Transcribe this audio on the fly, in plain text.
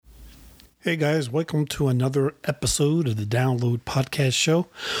Hey guys, welcome to another episode of the Download Podcast Show.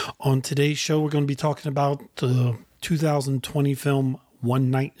 On today's show, we're going to be talking about the 2020 film One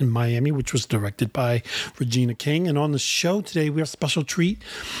Night in Miami, which was directed by Regina King. And on the show today, we have a special treat.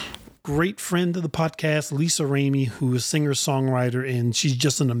 Great friend of the podcast, Lisa Ramey, who is singer-songwriter, and she's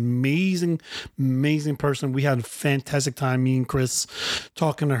just an amazing person. We had a fantastic time, me and Chris,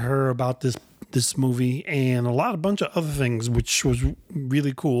 talking to her about this movie and a bunch of other things, which was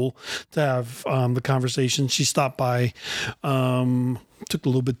really cool to have the conversation. She stopped by, took a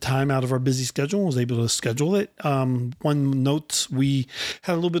little bit of time out of our busy schedule and was able to schedule it. One note, we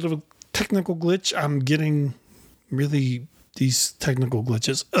had a little bit of a technical glitch. I'm getting really these technical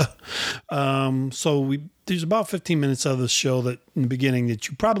glitches. So there's about 15 minutes of the show that in the beginning that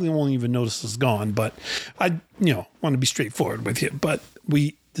you probably won't even notice is gone, but I want to be straightforward with you. But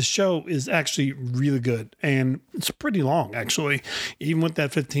the show is actually really good, and it's pretty long, actually, even with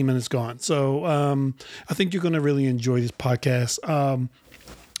that 15 minutes gone. So I think you're going to really enjoy this podcast.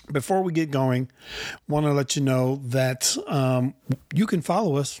 Before we get going, want to let you know that you can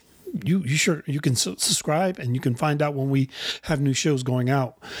follow us. You can subscribe, and you can find out when we have new shows going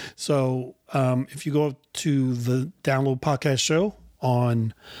out. So if you go to the Download Podcast Show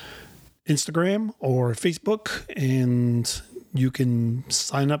on Instagram or Facebook, and you can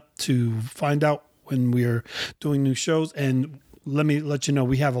sign up to find out when we're doing new shows. And let me let you know,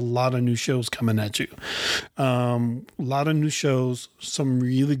 we have a lot of new shows coming at you. A lot of new shows, some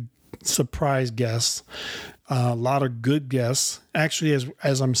really surprise guests, a lot of good guests. Actually,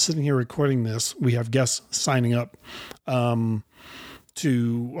 as I'm sitting here recording this, we have guests signing up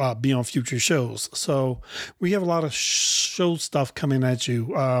to be on future shows. So we have a lot of show stuff coming at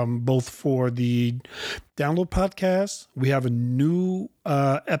you, both for the Download Podcast. We have a new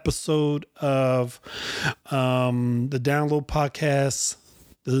episode of the Download Podcast,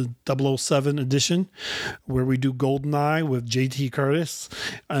 the 007 edition, where we do GoldenEye with JT Curtis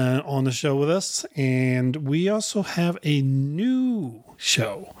on the show with us. And we also have a new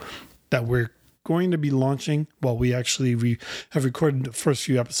show that we're going to be launching. Well, we actually have recorded the first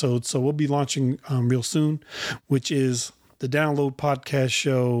few episodes, so we'll be launching real soon, which is the Download Podcast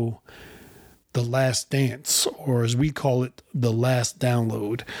Show, The Last Dance, or as we call it, The Last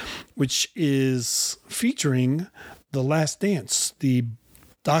Download, which is featuring The Last Dance, the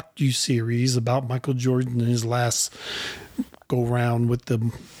docu-series about Michael Jordan and his last go-round with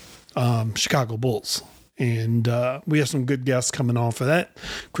the Chicago Bulls. And we have some good guests coming on for that.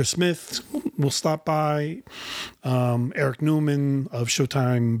 Chris Smith will stop by. Eric Newman of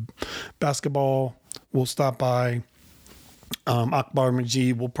Showtime Basketball will stop by. Akbar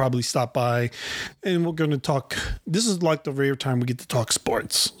Majid will probably stop by. And we're going to talk. This is like the rare time we get to talk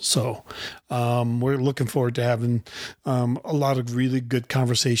sports. So we're looking forward to having a lot of really good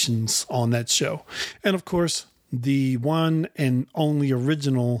conversations on that show. And of course, the one and only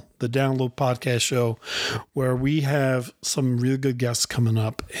original, the Download Podcast Show, where we have some really good guests coming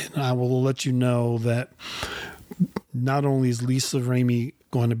up. And I will let you know that not only is Lisa Ramey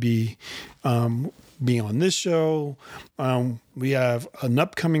going to be on this show, we have an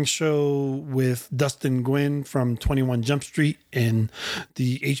upcoming show with Dustin Gwinn from 21 Jump Street and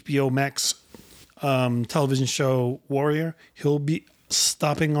the HBO Max television show Warrior. He'll be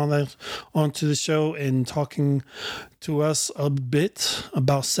stopping onto the show and talking to us a bit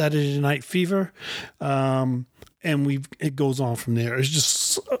about Saturday Night Fever. And it goes on from there. It's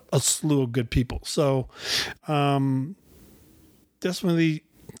just a slew of good people. So definitely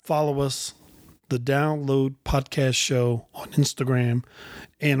follow us, the Download Podcast Show, on Instagram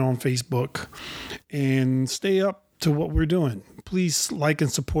and on Facebook, and stay up to what we're doing. Please like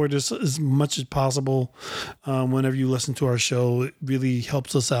and support us as much as possible whenever you listen to our show. It really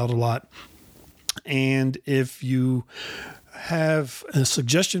helps us out a lot. And if you have a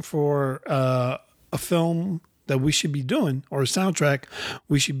suggestion for a film that we should be doing, or a soundtrack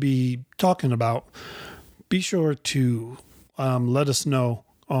we should be talking about, be sure to let us know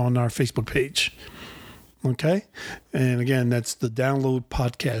on our Facebook page. Okay? And again, that's the Download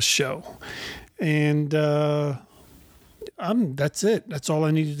Podcast Show. And that's it. That's all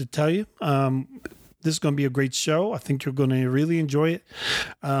I needed to tell you. This is going to be a great show. I think you're going to really enjoy it.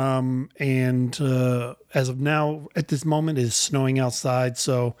 And as of now, at this moment, it is snowing outside.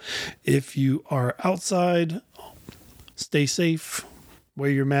 So if you are outside, stay safe,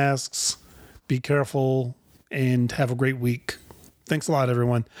 wear your masks, be careful, and have a great week. Thanks a lot,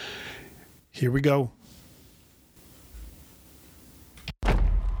 everyone. Here we go.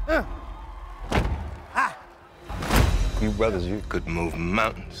 You brothers, you could move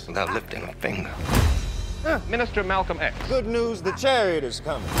mountains without lifting a finger. Minister Malcolm X. Good news, the chariot is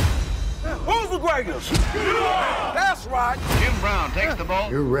coming. Who's the greatest? That's right. Jim Brown takes the ball.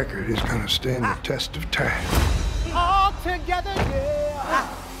 Your record is going to stand the test of time. All together,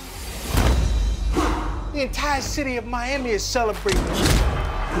 yeah. The entire city of Miami is celebrating.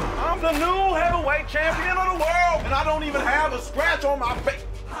 I'm the new heavyweight champion of the world, and I don't even have a scratch on my face.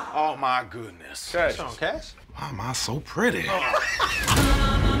 Oh, my goodness. Cash. What's on, Cash? Why am I so pretty?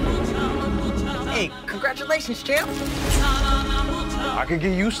 Hey, congratulations, champ. I can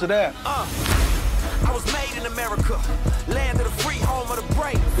get used to that. I was made in America, land of the free, home of the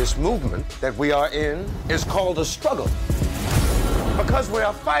brave. This movement that we are in is called a struggle. Because we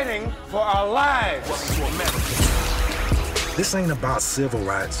are fighting for our lives. Welcome to America. This ain't about civil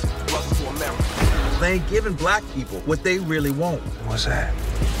rights. Welcome to America. They ain't giving black people what they really want. What's that?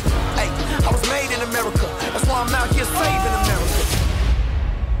 Hey, I was made in America. That's why I'm out here saving America.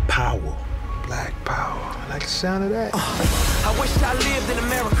 Power. Black power. I like the sound of that. I wish I lived in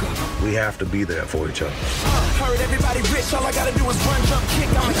America. We have to be there for each other. Heard everybody rich, all I gotta do is run, jump, kick.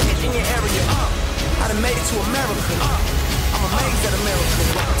 I'm a hit in your area. I done made it to America. I'm amazed at America.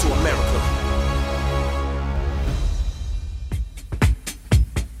 Welcome to America.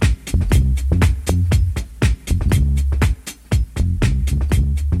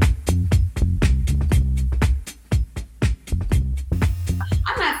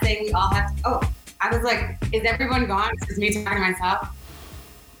 I'm not saying we all have to. Oh, I was like, is everyone gone? It's just me talking to myself.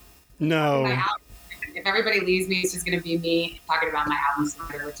 No. My album. If everybody leaves me, it's just going to be me talking about my album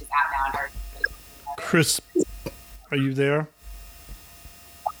Smarter, which is out now. And Chris, are you there?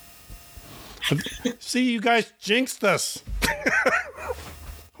 See, you guys jinxed us.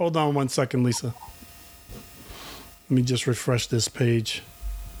 Hold on 1 second, Lisa. Let me just refresh this page.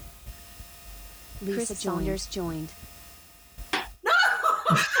 Chris Saunders joined.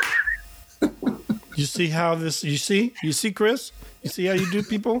 You see how this, you see, Chris? You see how you do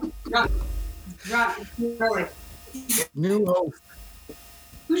people? Drop. Really. New host.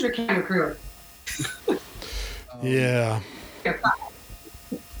 Who's your camera crew? Yeah. As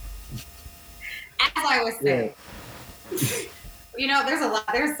I was saying,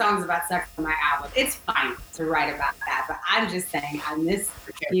 there's songs about sex on my album. It's fine to write about that, but I'm just saying on this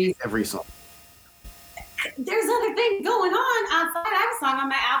music, Every song. there's other things going on outside. I have a song on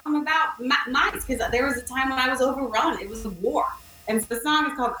my album about mice because there was a time when I was overrun. It was a war. And the song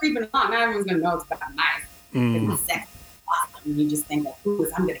is called Creeping Along. Not everyone's going to know it's about mice. It's sex. Awesome. And you just think like, ooh,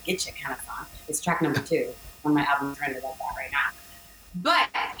 I'm going to get you kind of song. It's track number 2 on my album. I'm trying to like that right now. But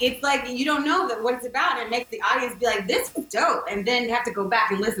it's like you don't know that what it's about. It makes the audience be like, this is dope. And then have to go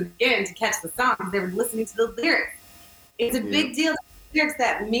back and listen again to catch the song because they were listening to the lyrics. It's a big deal. Lyrics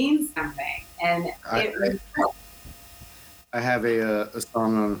that mean something. And I have a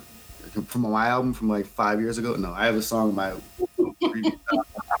song from my album from like 5 years ago. No, I have a song on my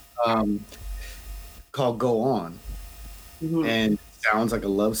called "Go On," and it sounds like a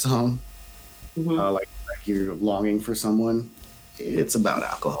love song, like you're longing for someone. It's about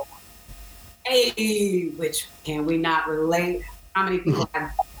alcohol. Hey, which can we not relate? How many people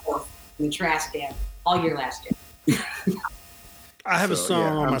have in the trash can all year last year? I have a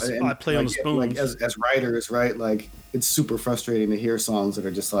song on my. I play on the spoons. Like as writers, right? Like it's super frustrating to hear songs that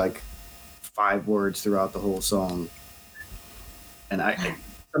are just like 5 words throughout the whole song. And I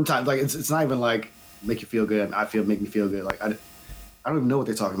sometimes like it's not even like make you feel good. Make me feel good. Like I don't even know what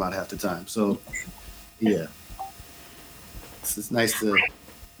they're talking about half the time. So yeah, it's nice to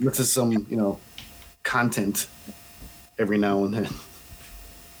listen to some content every now and then.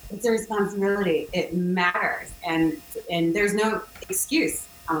 It's a responsibility. It matters, and there's no excuse.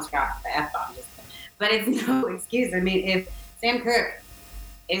 I almost forgot the F-bomb, but it's no excuse. I mean, if Sam Cooke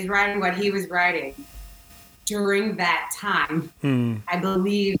is writing what he was writing during that time, I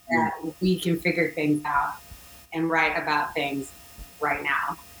believe that we can figure things out and write about things right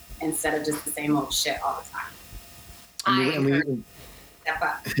now instead of just the same old shit all the time. I mean, step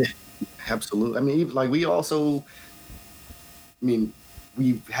up. Absolutely. I mean, like we also, we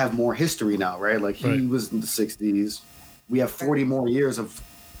have more history now, right? Like he was in the 60s. We have 40 more years of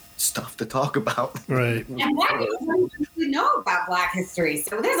stuff to talk about. Right. And black people don't really know about Black history.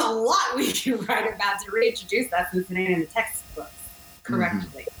 So there's a lot we can write about to reintroduce that since it ain't in the textbooks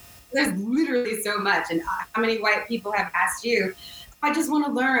correctly. There's literally so much. And how many white people have asked you, I just want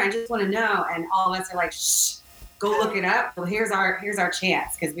to learn, I just want to know. And all of us are like, shh, go look it up. Well, here's our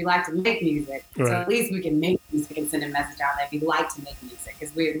chance because we like to make music. Right. So at least we can make music and send a message out that we like to make music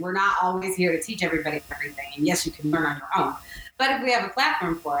because we're not always here to teach everybody everything. And yes, you can learn on your own. But if we have a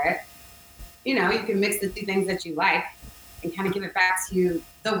platform for it, you can mix the 2 things that you like and kind of give it back to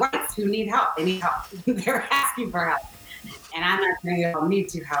the whites who need help. They need help. They're asking for help. And I'm not saying you all need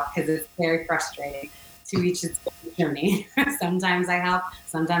to help because it's very frustrating. To each its own journey. Sometimes I help.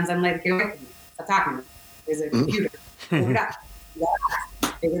 Sometimes I'm like, get away from me. Stop talking to me. There's a computer. Figure it out.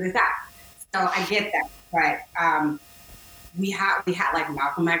 Figure this out. So I get that. But we have like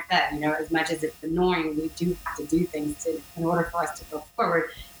Malcolm X said, as much as it's annoying, we do have to do things in order for us to go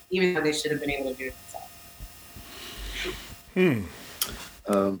forward, even though they should have been able to do it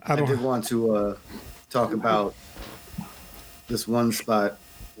themselves. I did want to talk about this one spot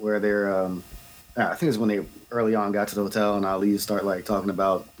where they're I think it's when they early on got to the hotel and Ali start like talking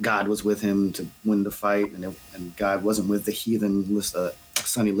about God was with him to win the fight, and God wasn't with the heathen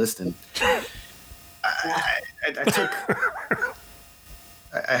Sonny Liston.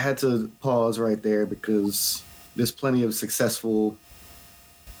 I had to pause right there because there's plenty of successful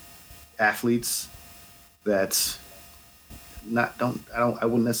athletes that I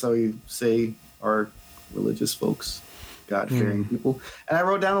wouldn't necessarily say are religious folks, God-fearing people. And I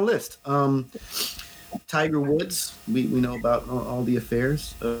wrote down a list. Tiger Woods, we know about all the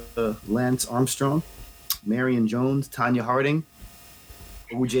affairs. Lance Armstrong, Marion Jones, Tanya Harding,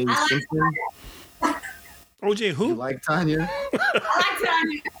 O.J. Simpson. O.J. who? You like Tanya? I like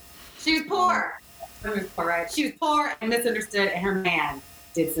Tanya. She was poor. She was poor, right? She was poor and misunderstood, and her man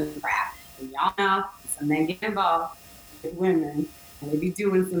did some crap. And y'all know some men get involved with women, and they be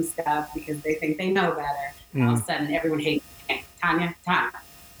doing some stuff because they think they know better. And all of a sudden, everyone hates Tanya.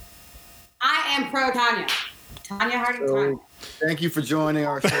 I am pro Tanya. Tanya Harding. Tanya. Thank you for joining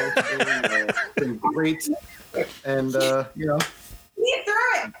our show today. It's been great. And, He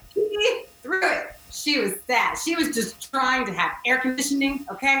threw it. She was sad. She was just trying to have air conditioning,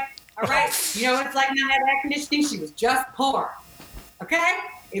 okay? All right? You know what it's like not to have air conditioning? She was just poor, okay?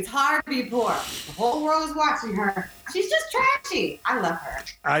 It's hard to be poor. The whole world is watching her. She's just trashy. I love her.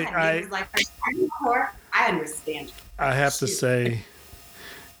 I'm poor. I understand. I have to say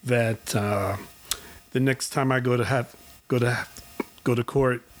that the next time I go to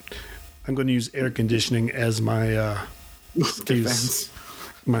court, I'm going to use air conditioning as my excuse.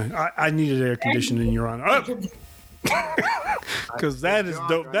 I needed air conditioning, Your Honor. Because that is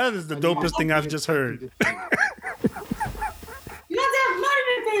dope. That is the dopest thing I've just heard. You have to have money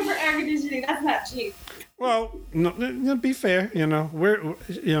to pay for air conditioning. That's not cheap. Well, no, be fair. We're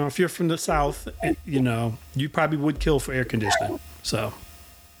if you're from the South, you probably would kill for air conditioning. So.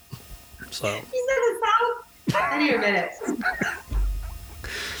 You said the South? I need a minute.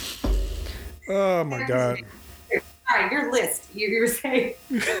 Oh my God. All right, your list. You were saying.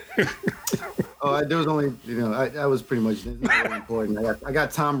 There was only, I was pretty much, it's not really important. I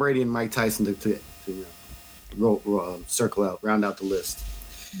got Tom Brady and Mike Tyson to circle out, round out the list.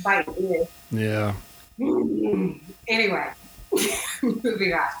 Bite. Yeah. Anyway,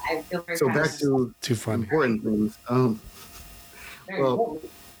 moving on. I feel very back to too funny. Important things.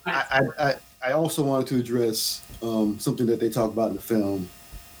 I also wanted to address something that they talk about in the film,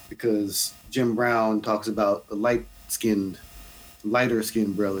 because Jim Brown talks about the lighter skinned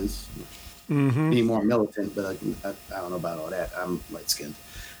brothers being more militant, but I don't know about all that. I'm light skinned,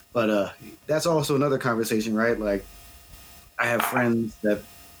 but that's also another conversation, right? Like, I have friends that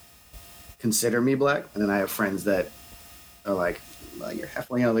consider me black, and then I have friends that are like you're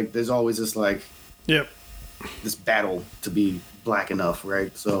half, like there's always this this battle to be black enough,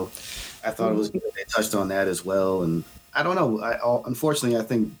 right? So I thought it was good that they touched on that as well. And I don't know. Unfortunately, I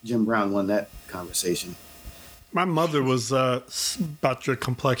think Jim Brown won that conversation. My mother was about your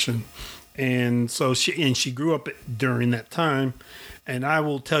complexion, and so she grew up during that time. And I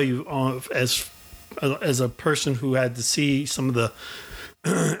will tell you, as a person who had to see some of the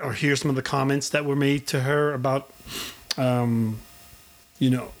or hear some of the comments that were made to her about, like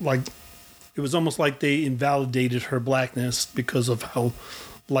it was almost like they invalidated her blackness because of how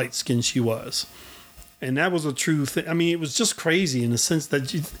light skinned she was. And that was a true thing. I mean, it was just crazy in the sense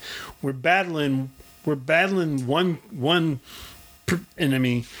that we're battling one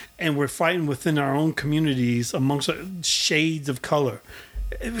enemy, and we're fighting within our own communities amongst shades of color.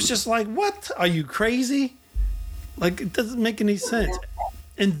 It was just like, what? Are you crazy? Like, it doesn't make any sense.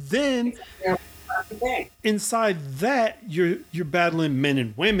 And then inside that, you're battling men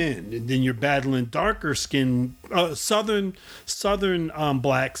and women, and then you're battling darker skinned southern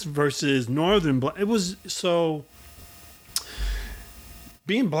blacks versus northern black. It was so,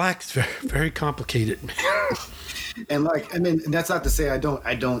 being black is very, very complicated. And that's not to say I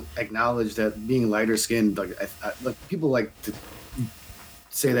don't acknowledge that being lighter skinned, like people like to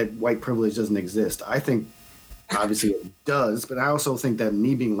say that white privilege doesn't exist. I think obviously it does, but I also think that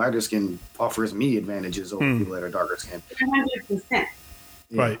me being lighter skinned offers me advantages over people that are darker skinned. 100%.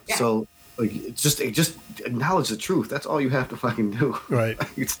 Right. So like it's just acknowledge the truth. That's all you have to fucking do. Right.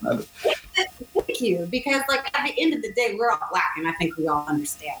 It's not. Thank you, because like at the end of the day, we're all black, and I think we all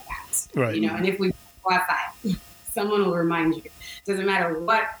understand that. Right. You know, and if we go outside, someone will remind you. Doesn't matter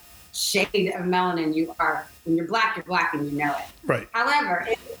what shade of melanin you are. When you're black, and you know it. Right. However,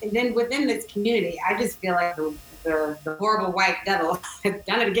 and then within this community, I just feel like the horrible white devil has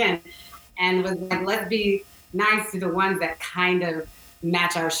done it again, and was like, let's be nice to the ones that kind of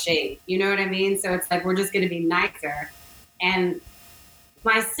match our shade. You know what I mean? So it's like we're just going to be nicer. And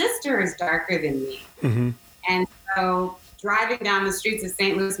my sister is darker than me, and so driving down the streets of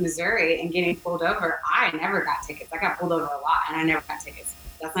St. Louis, Missouri, and getting pulled over, I never got tickets. I got pulled over a lot, and I never got tickets.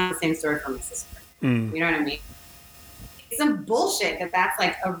 That's not the same story for my sister. You know what I mean? It's some bullshit that's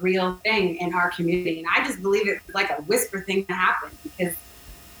like a real thing in our community, and I just believe it's like a whisper thing to happen because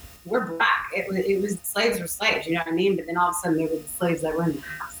we're black. It was slaves were slaves, you know what I mean? But then all of a sudden, there were the slaves that were in the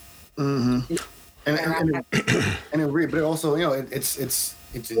house. But it also, you know, it's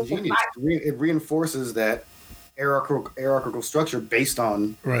ingenious. It reinforces that hierarchical structure based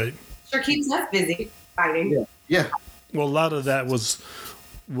on Sure keeps us busy fighting. Yeah. Well, a lot of that was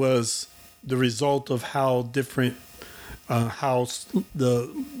the result of how different how the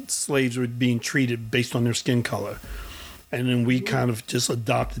slaves were being treated based on their skin color, and then we kind of just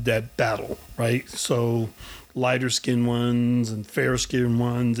adopted that battle, right? So lighter skinned ones and fair skinned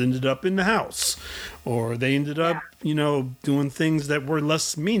ones ended up in the house, or they ended up, you know, doing things that were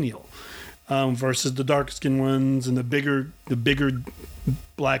less menial, versus the darker skinned ones and the bigger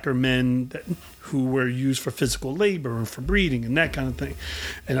blacker men who were used for physical labor and for breeding and that kind of thing.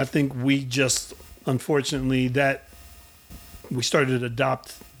 And I think we just, unfortunately, that we started to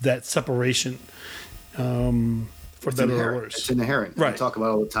adopt that separation, for better or worse. It's inherent. Right. We talk about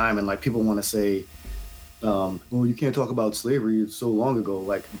it all the time, and like people want to say, well, you can't talk about slavery. It's so long ago.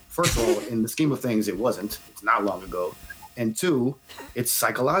 Like, first of all, in the scheme of things, it wasn't. It's not long ago. And two, it's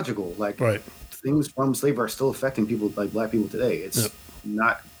psychological. Like, things from slavery are still affecting people, like black people today. It's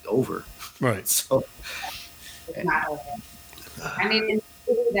not over. Right. So, it's not over. I mean, in the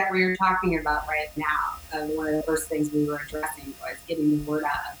movie that we were talking about right now, one of the first things we were addressing was getting the word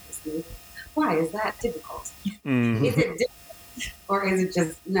out of this movie. Why is that difficult? Mm-hmm. Is it difficult, or is it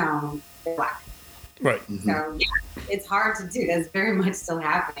just no, they're black? Right. So yeah, it's hard to do. That's very much still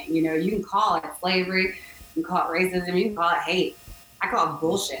happening. You know, you can call it slavery, you can call it racism, you can call it hate. I call it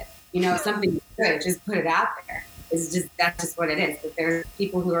bullshit. You know, something good, just put it out there. It's just that's just what it is. But there's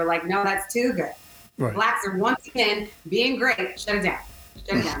people who are like, no, that's too good. Right. Blacks are once again being great. Shut it down.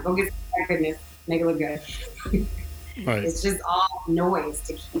 Shut it down. Go get some goodness. Make it look good. Right. It's just all noise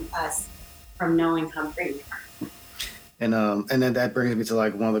to keep us from knowing how great we are. And then that brings me to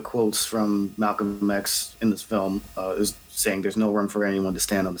like one of the quotes from Malcolm X in this film is saying there's no room for anyone to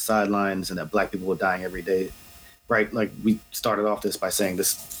stand on the sidelines and that black people are dying every day. Right? Like we started off this by saying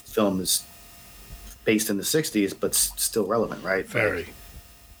this film is based in the 60s, but still relevant, right? Very. Like,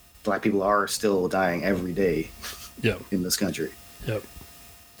 black people are still dying every day in this country. Yep.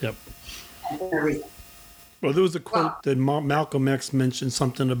 Well, there was a quote that Malcolm X mentioned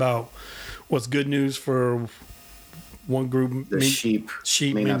something about what's good news for one group. The sheep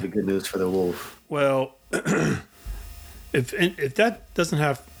may not be good news for the wolf. Well, if that doesn't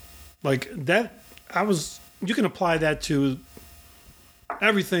have like that, you can apply that to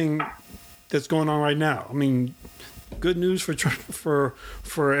everything that's going on right now. I mean, good news for Trump, for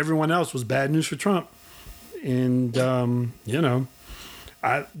everyone else was bad news for Trump, and you know,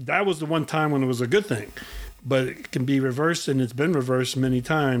 that was the one time when it was a good thing. But it can be reversed, and it's been reversed many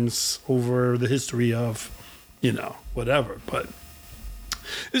times over the history of, you know, whatever. But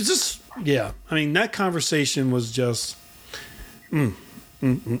it's just, I mean, that conversation was just, you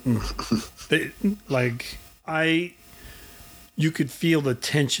could feel the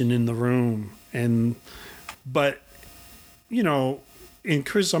tension in the room, but, you know, and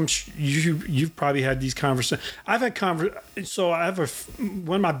Chris, you've probably had these conversations. I've had so I have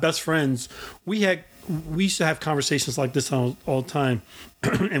one of my best friends. We used to have conversations like this all the time,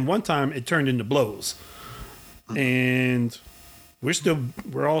 and one time it turned into blows, and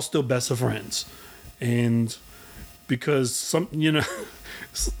we're all still best of friends, and because like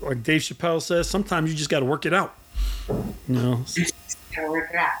Dave Chappelle says, sometimes you just got to work it out. You know, just gotta work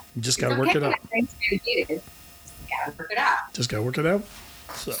it out. Just gotta work it out. Gotta work it out. Just gotta work it out.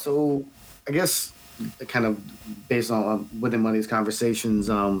 So I guess kind of based on within one of these conversations,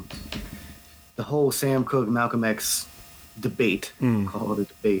 the whole Sam Cooke Malcolm X debate, call it a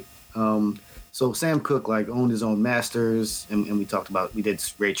debate. So Sam Cooke like owned his own masters, and we did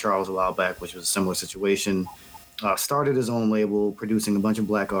Ray Charles a while back, which was a similar situation. Started his own label, producing a bunch of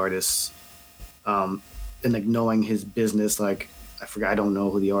black artists, And like knowing his business, like I don't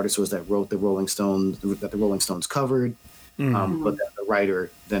know who the artist was that wrote the Rolling Stones covered, but then the writer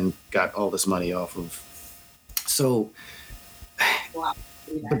then got all this money off of. So, Wow.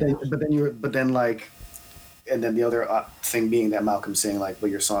 but then like, and then the other thing being that Malcolm's saying like, well,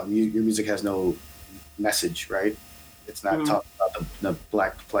 your music has no message, right? It's not talking about the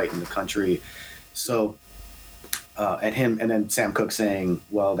black plight in the country. So, and then Sam Cooke saying,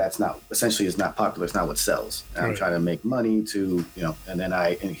 well, that's not, essentially is not popular. It's not what sells. And I'm trying to make money to,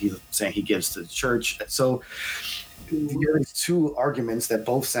 and he's saying he gives to the church. So there's two arguments that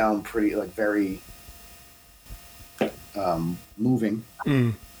both sound pretty, like very moving.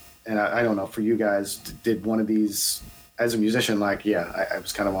 And I don't know, for you guys, did one of these, as a musician, like, I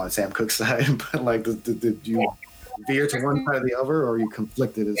was kind of on Sam Cooke's side, but like, did you veer to one side or the other, or are you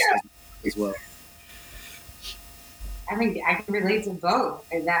conflicted as well? I mean, I can relate to both.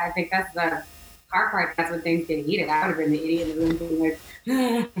 And I think that's the hard part. That's when things get heated. I would have been the idiot in the room being like,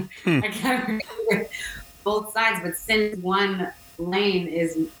 I can't relate with both sides. But since one lane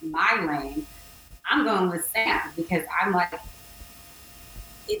is my lane, I'm going with Sam, because I'm like,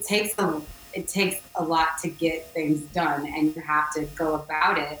 it takes a lot to get things done, and you have to go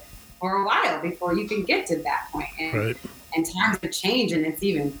about it for a while before you can get to that point. And times have changed, and it's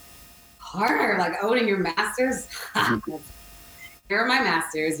even harder, like owning your masters. Here are my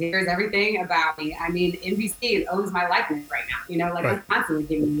masters. Here's everything about me. I mean, NBC owns my likeness right now. I'm constantly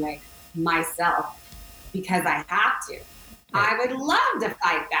giving away myself because I have to. I would love to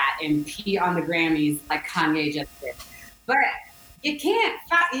fight that and pee on the Grammys like Kanye just did, but you can't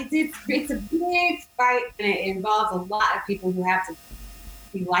fight. It's a big fight, and it involves a lot of people who have to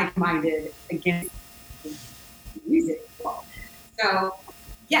be like-minded against the music world. So,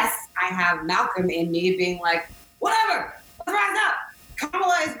 yes, I have Malcolm in me being like, whatever, let's rise up.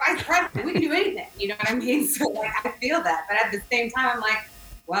 Kamala is vice president. We can do anything. You know what I mean? So, like, I feel that. But at the same time, I'm like,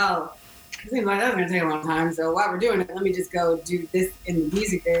 well, it seems like that's going to take a long time. So while we're doing it, let me just go do this in the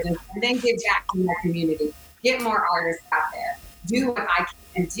music business and then get back to my community. Get more artists out there. Do what I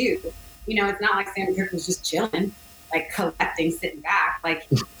can do. It's not like Sam Cooke was just chilling, like collecting, sitting back. Like,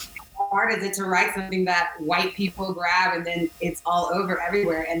 how hard is it to write something that white people grab and then it's all over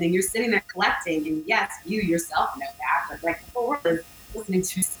everywhere? And then you're sitting there collecting, and yes, you yourself know that, but like the whole world is listening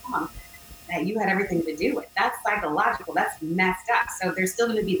to a song that you had everything to do with. That's psychological. That's messed up. So there's still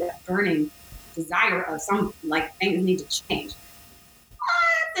going to be that burning desire of some, like, things need to change.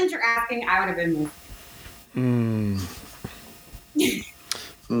 Since you're asking, I would have been moved.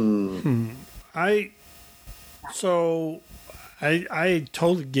 I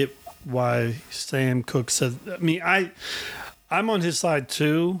totally get why Sam Cooke said. I mean, I'm on his side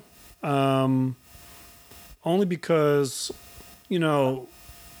too, only because the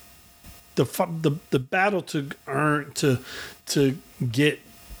battle to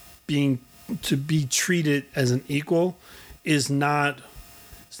be treated as an equal is not.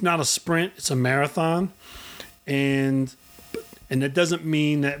 It's not a sprint. It's a marathon. And that doesn't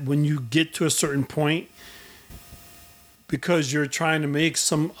mean that when you get to a certain point, because you're trying to make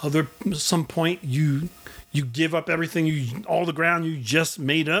some point, you give up everything, all the ground you just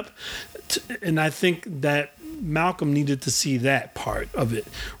made up. And I think that Malcolm needed to see that part of it,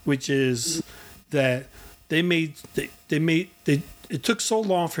 which is that it took so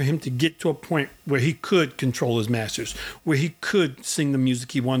long for him to get to a point where he could control his masters, where he could sing the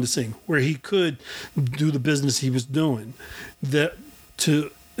music he wanted to sing, where he could do the business he was doing.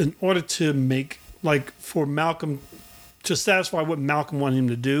 In order to make, like, for Malcolm to satisfy what Malcolm wanted him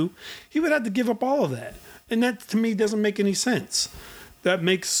to do, he would have to give up all of that. And that, to me, doesn't make any sense.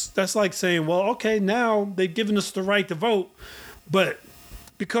 That's like saying, well, okay, now they've given us the right to vote, but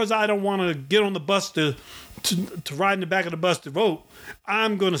because I don't want to get on the bus to ride in the back of the bus to vote,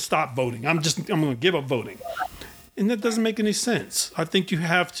 I'm going to stop voting. I'm going to give up voting. And that doesn't make any sense. I think you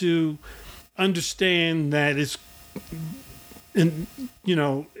have to understand that it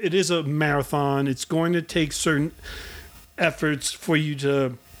is a marathon. It's going to take certain efforts for you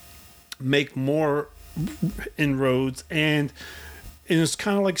to make more inroads. And it's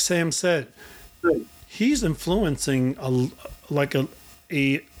kind of like Sam said, he's influencing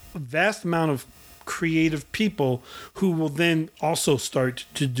a vast amount of creative people who will then also start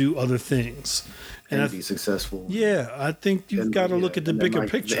to do other things and be successful. Yeah, I think you've got to look at the bigger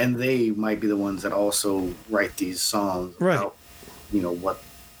picture. And they might be the ones that also write these songs about, what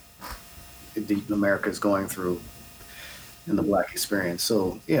America is going through in the Black experience.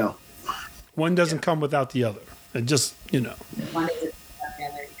 So, one doesn't come without the other. It just, One doesn't come without the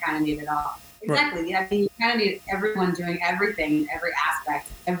other. You kind of need it all. Exactly. Right. I mean, you kind of need everyone doing everything in every aspect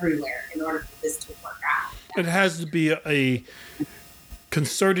everywhere in order for this to work out. It has to be a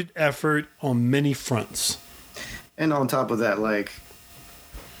concerted effort on many fronts. And on top of that, like,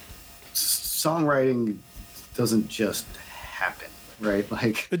 songwriting doesn't just happen, right?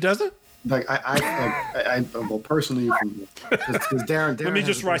 Like, it doesn't. Like I well, personally, because Darren. Let me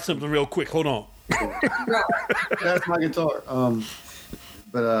just write something real quick. Hold on. That's my guitar.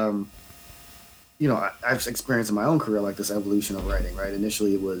 You know, I've experienced in my own career like this evolution of writing. Right.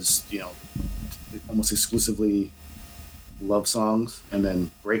 Initially, it was, you know, almost exclusively love songs, and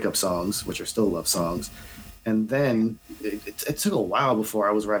then breakup songs, which are still love songs, and then it took a while before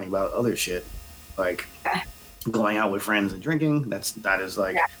I was writing about other shit, like going out with friends and drinking. That is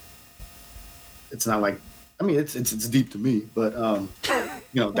like. It's not like, I mean, it's deep to me, but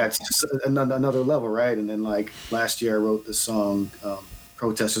you know, that's just another level, right? And then like last year, I wrote this song,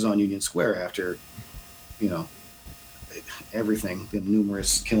 "Protesters on Union Square," after, you know, everything, the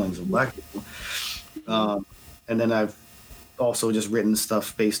numerous killings of Black people, and then I've also just written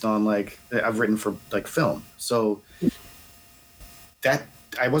stuff based on like I've written for like film, so that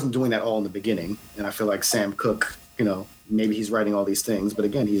I wasn't doing that all in the beginning, and I feel like Sam Cooke, you know, maybe he's writing all these things, but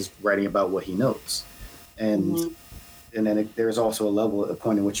again, he's writing about what he knows. And and then there's also a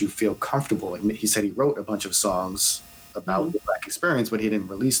point in which you feel comfortable. Like he said he wrote a bunch of songs about the Black experience, but he didn't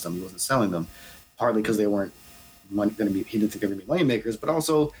release them. He wasn't selling them, partly because they weren't he didn't think they were going to be money makers, but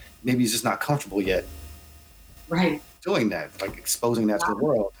also maybe he's just not comfortable yet. Right. Doing that, like exposing that to the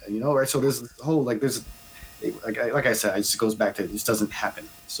world, you know, right? So there's this whole, like I said, it just goes back to, it just doesn't happen.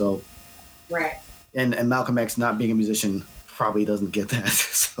 So, right. And Malcolm X not being a musician probably doesn't get that.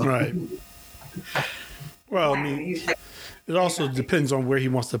 So. Right. Well, I mean, it also depends on where he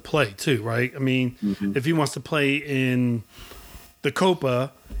wants to play too, right? I mean, if he wants to play in the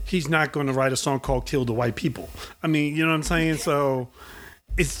Copa, he's not going to write a song called "Kill the White People." I mean, you know what I'm saying? So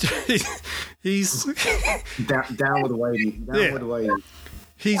it's just, he's down with the whitey. Down with the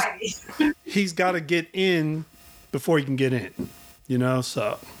whitey. He's got to get in before he can get in, you know.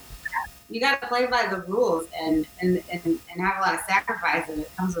 So you got to play by the rules and have a lot of sacrifice, and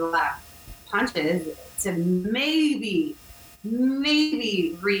it comes with a lot of punches to maybe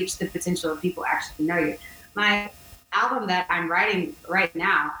reach the potential of people actually know you. My album that I'm writing right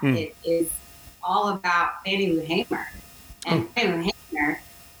now, it is all about Fannie Lou Hamer. And Fannie Lou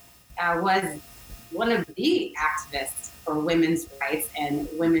Hamer was one of the activists for women's rights and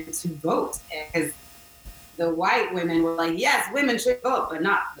women to vote. Because the white women were like, yes, women should vote, but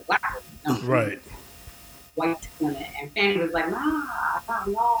not the Black women. No. Right. White women. And Fannie was like, nah, not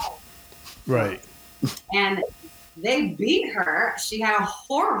y'all. Right. And they beat her. She had a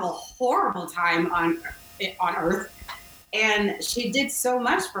horrible, horrible time on Earth. And she did so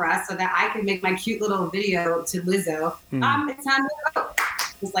much for us so that I could make my cute little video to Lizzo. It's time to vote.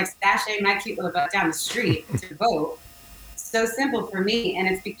 Just like stashing my cute little butt down the street to vote. So simple for me. And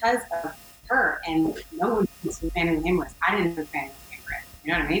it's because of her. And no one knows who Fannie Lou Hamer is. I didn't know who Fannie Lou Hamer is.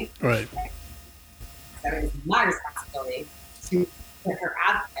 You know what I mean? Right. So it's my responsibility to put her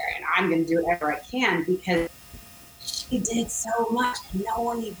out there. And I'm going to do whatever I can because she did so much and no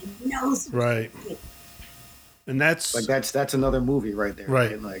one even knows. Right. And that's like that's another movie right there.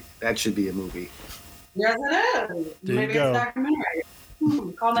 Right. Like that should be a movie. Yes, it is. There Maybe you go. it's a documentary.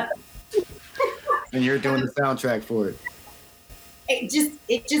 Call that. And you're doing the soundtrack for it.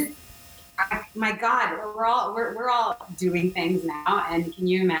 My God, we're all doing things now. And can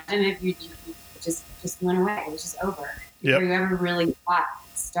you imagine if you just went away? It was just over. Before you ever really got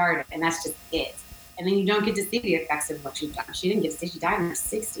started, and that's just it. And then you don't get to see the effects of what you've done. She didn't get to see. She died in her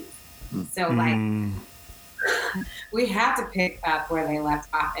 60s. So like. We have to pick up where they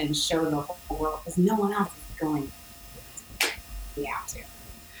left off and show the whole world because no one else is going. We have to.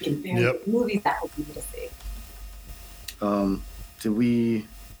 We can barely get movies that for people to see.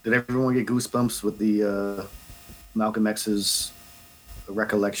 Did everyone get goosebumps with the Malcolm X's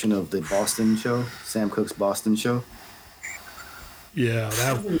recollection of the Boston show, Sam Cooke's Boston show? Yeah,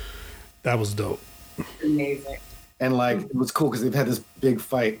 that was dope. Amazing. And like it was cool because they've had this big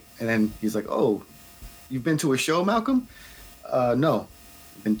fight, and then he's like, "Oh, you've been to a show, Malcolm?" No,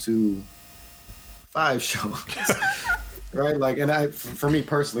 I've been to 5 shows. Right? Like, and for me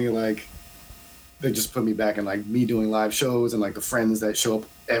personally, like, they just put me back in like me doing live shows and like the friends that show up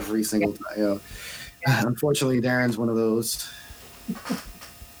every single time. You know, unfortunately, Darren's one of those.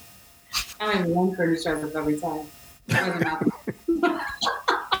 I have one friend shows up every time.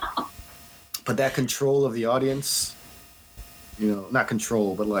 But that control of the audience, you know, not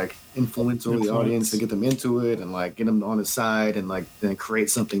control, but like influence over the audience to get them into it and like get them on his side and like then create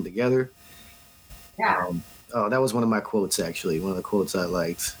something together. Yeah. Oh, that was one of my quotes, actually. One of the quotes I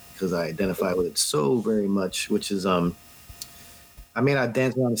liked because I identify with it so very much, which is, I may not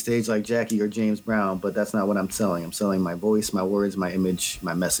dance around the stage like Jackie or James Brown, but that's not what I'm selling. I'm selling my voice, my words, my image,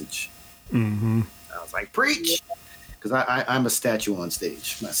 my message. Mm-hmm. I was like, preach! Because I'm a statue on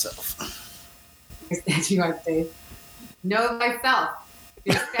stage myself. A statue on stage. Know thyself.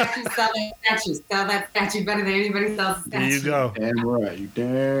 Your statue, sell that statue. Sell that statue better than anybody sells a statue. There you go. Damn right. You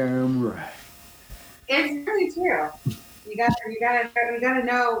damn right. It's really true. You gotta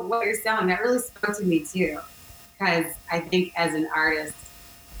know what you're selling. That really spoke to me too, because I think as an artist,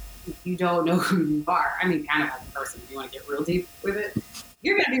 you don't know who you are. I mean, kind of as a person, if you want to get real deep with it,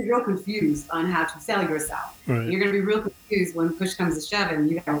 you're gonna be real confused on how to sell yourself. Right. You're gonna be real confused when push comes to shove, and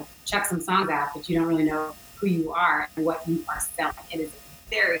you gotta check some songs out, but you don't really know who you are and what you are selling. It is a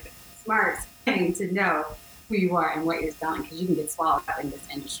very smart thing to know who you are and what you're selling, because you can get swallowed up in this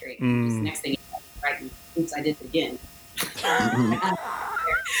industry. Just next thing you know, right? Oops, I did it again.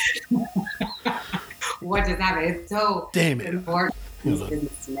 What just happened? It's so Damn it. important in this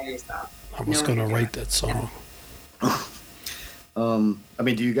business to know yourself. I was gonna write that song. I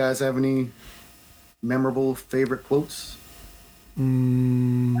mean, do you guys have any memorable favorite quotes?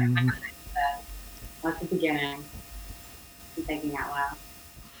 At the beginning, I'm thinking out loud.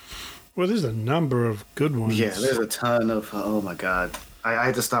 Well, there's a number of good ones. Yeah, there's a ton of. Oh my god, I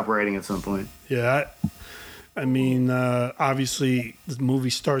had to stop writing at some point. Yeah, I mean, obviously, the movie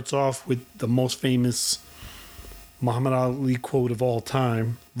starts off with the most famous Muhammad Ali quote of all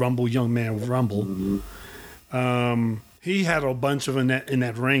time: "Rumble, young man, rumble." Mm-hmm. He had a bunch of in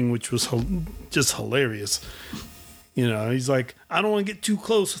that ring, which was just hilarious. You know, he's like, "I don't want to get too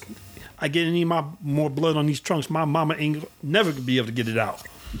close. I get any more blood on these trunks, my mama ain't never gonna be able to get it out."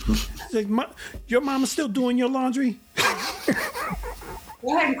 He's like, your mama's still doing your laundry? Go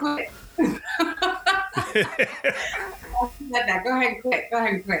ahead and quit. I said that. Go ahead and quit. Go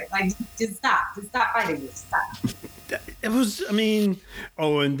ahead and quit. Like, just stop. Just stop fighting. Just stop. It was, I mean,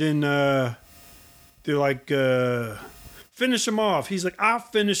 and then they're like, finish him off. He's like, I'll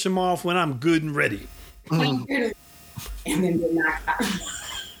finish him off when I'm good and ready. And then get knocked out.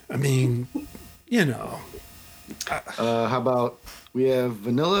 I mean, you know. How about we have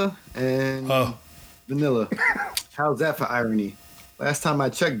vanilla and vanilla? How's that for irony? Last time I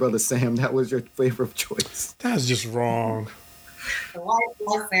checked, Brother Sam, that was your flavor of choice. That's just wrong. The white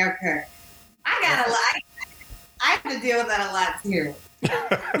blood cell curve. I got a lot. I have to deal with that a lot too.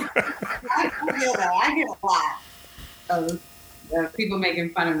 I get a lot of people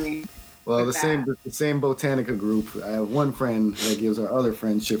making fun of me. Well, the same Botanica group. I have one friend that gives our other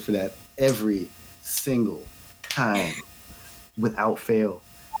friend shit for that every single time, without fail.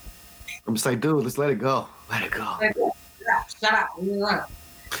 I'm just like, dude, let's let it go. Let it go. Shut up.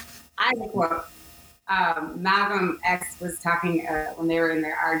 I have a quote. Malcolm X was talking when they were in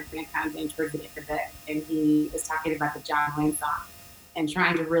their argument, kind of getting towards the end of it, and he was talking about the John Wayne song and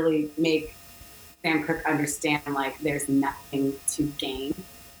trying to really make Sam Cooke understand, like, there's nothing to gain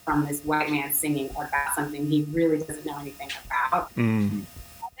from this white man singing about something he really doesn't know anything about. Mm.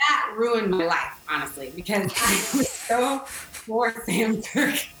 That ruined my life, honestly, because I was so for Sam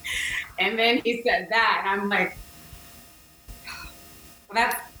Cooke. And then he said that, and I'm like,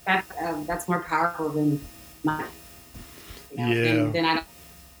 well, that's more powerful than money. You know? Yeah. And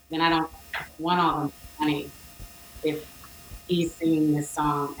then I don't want all the money if he's singing this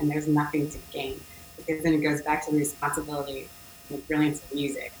song and there's nothing to gain, because then it goes back to the responsibility and the brilliance of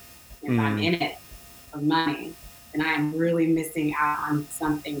music. If I'm in it for money, then I am really missing out on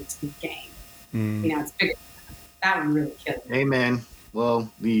something to gain. You know, it's bigger. That would really kill me. Amen.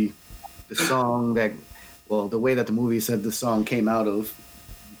 Well, the song that, the way that the movie said the song came out of,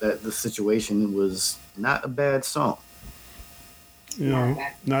 that the situation was not a bad song. No,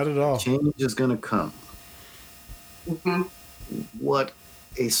 not at all. Change is gonna come. Mm-hmm. What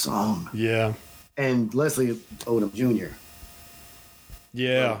a song. Yeah. And Leslie Odom Jr.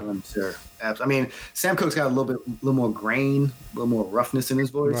 Yeah. Sure. I mean, Sam Cooke's got a little more grain, a little more roughness in his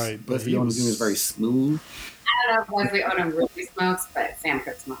voice. Right. But Leslie Odom Jr. is very smooth. I don't know if Leslie Odom really smokes, but Sam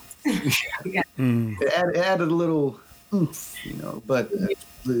Cooke smokes. Yeah. It added a little oomph, you know, but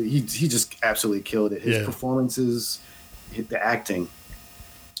he just absolutely killed it. His performances, the acting.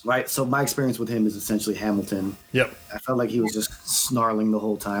 Right, so my experience with him is essentially Hamilton. Yep. I felt like he was just snarling the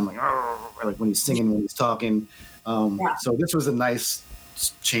whole time, like when he's singing, when he's talking. So this was a nice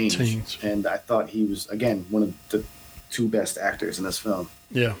change, and I thought he was, again, one of the two best actors in this film.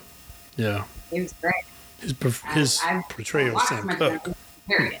 Yeah, yeah. He was great. His portrayal of Sam Cooke.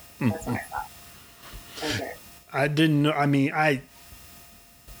 Period. That's what I thought. Okay. I didn't know. I mean,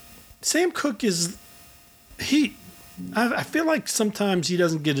 Sam Cooke is I feel like sometimes he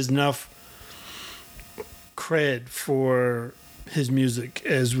doesn't get enough cred for his music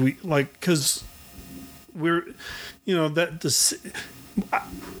as we like, because we're, that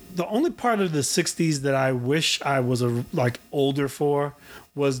the only part of the 60s that I wish I was older for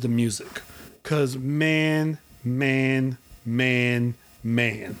was the music, because man,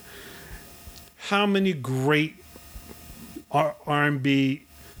 how many great R&B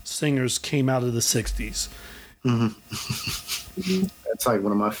singers came out of the 60s. Mm-hmm. That's like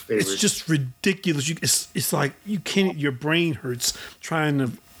one of my favorites. It's just ridiculous. It's like you can't. Your brain hurts trying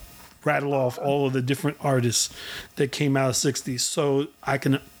to rattle off all of the different artists that came out of the 60s. So I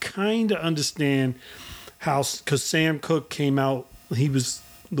can kind of understand how, because Sam Cooke came out, he was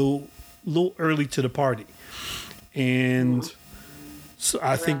a little early to the party, and so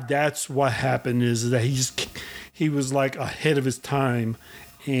I think that's what happened, is that he was like ahead of his time,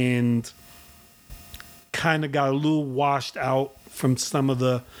 and kind of got a little washed out from some of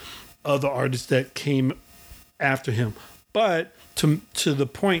the other artists that came after him. But to the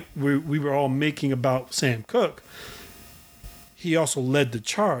point where we were all making about Sam Cooke, he also led the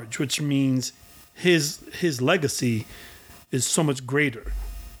charge, which means his legacy is so much greater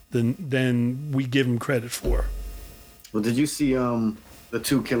than we give him credit for. Well, did you see the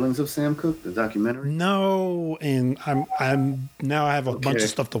 2 Killings of Sam Cooke, the documentary? No, and I'm now I have a bunch of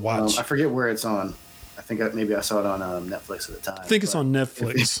stuff to watch. I forget where it's on. I think maybe I saw it on Netflix at the time. I think it's on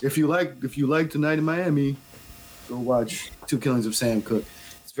Netflix. If you like Tonight in Miami, go watch 2 Killings of Sam Cooke.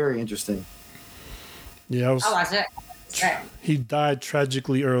 It's very interesting. Yeah, I'll watch it. Okay. He died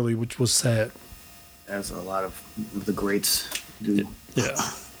tragically early, which was sad. As a lot of the greats do. Yeah.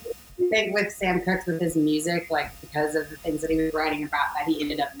 I think with Sam Cooke, with his music, like because of the things that he was writing about, that he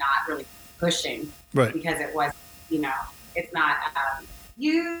ended up not really pushing, right? Because it was, it's not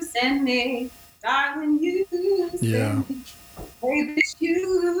you send me, darling, you send me, baby,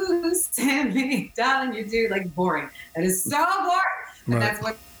 you send me, darling, you do, like boring. That is so boring, but that's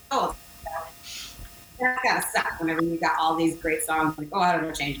what it's told. That's gotta suck whenever you got all these great songs, like, I don't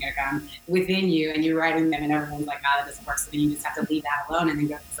know, change gonna come within you, and you're writing them, and everyone's like, that doesn't work, so then you just have to leave that alone and then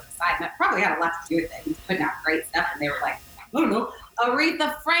go to the side. And that probably had a lot to do with it. He's putting out great stuff, and they were like, I don't know.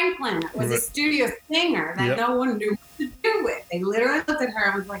 Aretha Franklin was a studio singer that no one knew what to do with. They literally looked at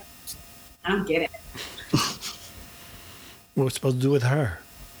her and was like, I don't get it. What we're supposed to do with her?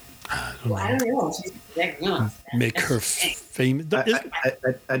 I don't know. She's like, no, make her famous.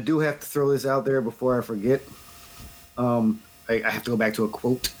 I do have to throw this out there before I forget. I have to go back to a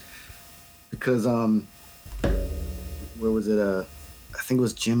quote because where was it? I think it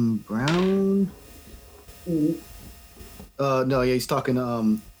was Jim Brown. Mm-hmm. No, yeah, he's talking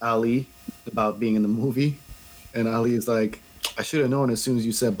to Ali about being in the movie, and Ali is like, I should have known as soon as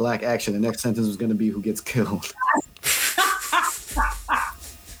you said black action, the next sentence was going to be who gets killed.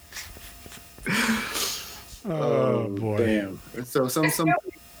 Oh boy! Damn. So some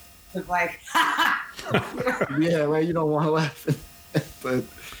like, yeah, right. You don't want to laugh, but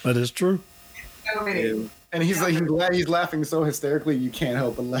that is true. Yeah. And he's like, he's laughing so hysterically you can't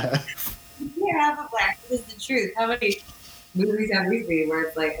help but laugh. You can't help but laugh. This is the truth. How many movies have we seen where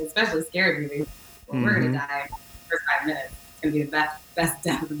it's like, especially scary movies, where we're gonna die in the first 5 minutes? It's gonna be the best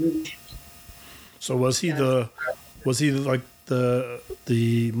death of the movie. So was he like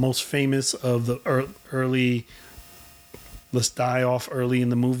the most famous of the early let's die off early in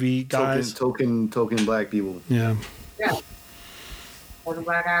the movie guys? Token black people. Yeah. Token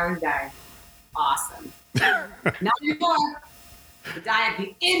black guy always die. Awesome. Not anymore. We die at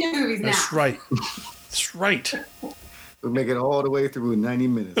the end of movies now. That's right. That's right. We'll make it all the way through in 90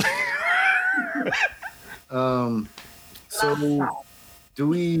 minutes. So do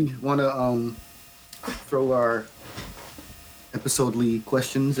we want to throw our episodely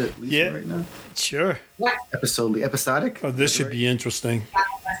questions at least right now? Sure. What? Episodic? Oh, this should be interesting.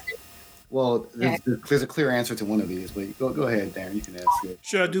 Well, there's a clear answer to one of these, but go ahead, Darren. You can ask it.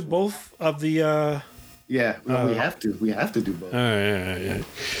 Should I do both of the? Yeah, well, we have to. We have to do both. All right.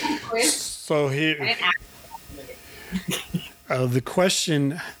 So here, the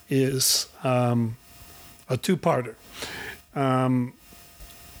question is a two-parter.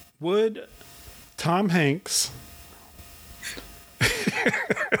 Would Tom Hanks?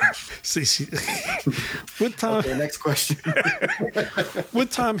 Would Tom? Okay, next question.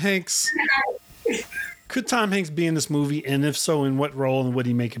 Would Tom Hanks? Could Tom Hanks be in this movie, and if so, in what role, and would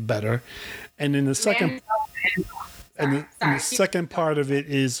he make it better? And then the second, the second part of it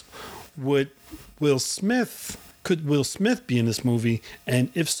is, could Will Smith be in this movie,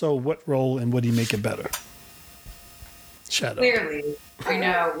 and if so, what role, and would he make it better? Shut up. Clearly, I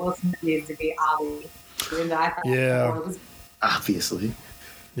know Will Smith needs to be Ali. And I thought, Yeah. it was. Obviously.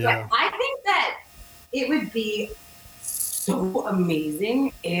 Yeah. I think that it would be so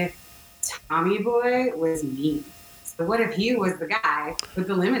amazing if Tommy Boy was me. So what if he was the guy with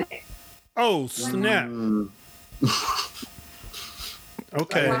the lemonade? Oh, snap.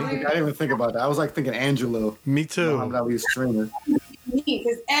 Okay. I didn't even think about that. I was like thinking Angelo. Me too. Muhammad Ali's trainer.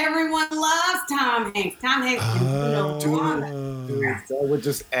 Because everyone loves Tom Hanks. Tom Hanks can, Dude, that would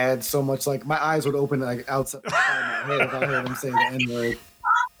just add so much. Like my eyes would open like outside my head if I heard him say the N word.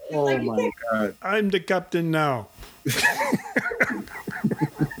 Oh my god! I'm the captain now.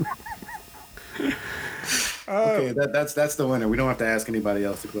 Okay, that's the winner. We don't have to ask anybody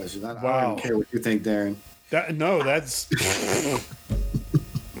else the question. I don't care what you think, Darren. That's It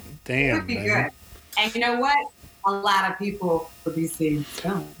damn, would be man. good. And you know what? A lot of people would be seeing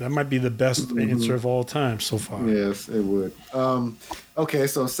film. That might be the best answer of all time so far. Yes, it would. Okay,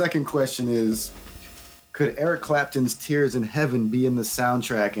 so second question is, could Eric Clapton's "Tears in Heaven" be in the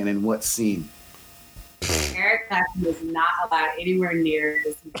soundtrack, and in what scene? Eric Clapton is not allowed anywhere near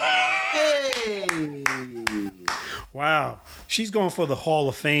this movie. Hey! Wow. She's going for the Hall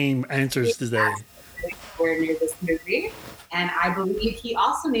of Fame answers today. Anywhere near this movie. And I believe he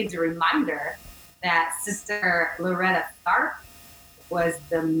also needs a reminder that Sister Loretta Tharpe was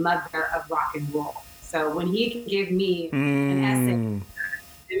the mother of rock and roll. So when he can give me an essay, then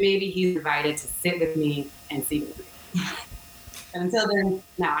maybe he's invited to sit with me and see with me. But until then,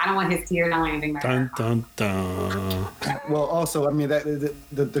 no, I don't want his tears. I don't want anything like that. Dun, dun, dun. Well, also, I mean, that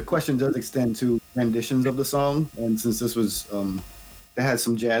the question does extend to renditions of the song, and since this was, it had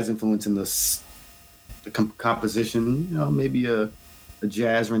some jazz influence in the composition, you know, maybe a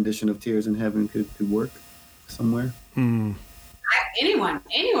jazz rendition of "Tears in Heaven" could work somewhere. Anyone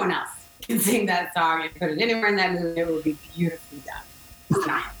else can sing that song and put it anywhere in that movie. It would be beautifully done. It's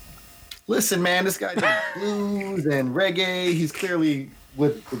not. Listen, man, this guy does blues and reggae. He's clearly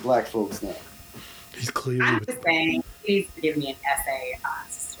with the black folks now. He's clearly I'm with just saying, he needs to give me an essay on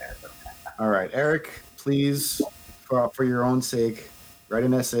Sister Loretta. All right, Eric, please, for your own sake, write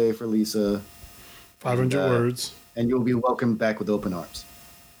an essay for Lisa. 500 words. And you'll be welcomed back with open arms.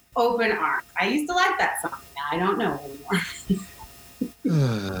 Open Arms. I used to like that song. Now I don't know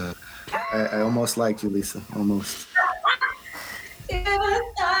anymore. I almost liked you, Lisa. Almost. You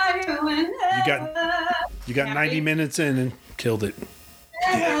got 90 minutes in and killed it.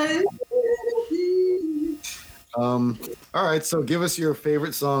 All right, so give us your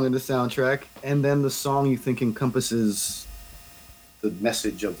favorite song in the soundtrack, and then the song you think encompasses the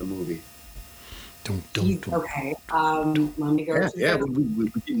message of the movie. Okay. Let me go. We're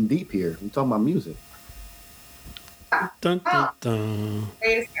getting deep here. We're talking about music. Dun, dun, dun.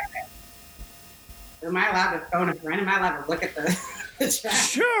 Wait a second. Am I allowed to phone a friend? Am I allowed to look at the track?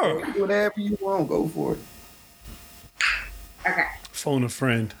 Sure. Whatever you want, go for it. Okay. Phone a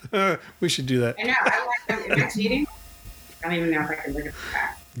friend. We should do that. I know. I like them. Am I cheating? I don't even know if I can look at the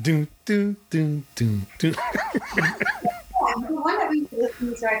track. Dun, dun, dun, dun, dun. The one that we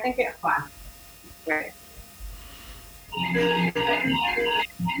listened to, I think it's fun. Wait. I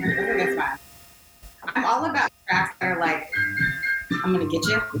think it's fun. I'm all about tracks that are like, I'm going to get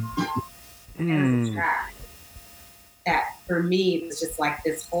you. There's a track that, for me, was just like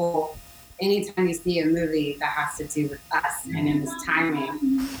this whole, anytime you see a movie that has to do with us and in this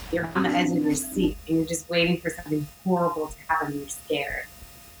timing, you're on the edge of your seat and you're just waiting for something horrible to happen and you're scared.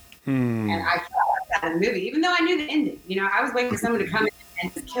 And I felt like that in the movie, even though I knew the ending. You know, I was waiting for someone to come in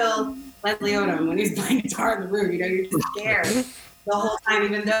and just kill Leslie Odom when he was playing guitar in the room. You know, you're just scared the whole time,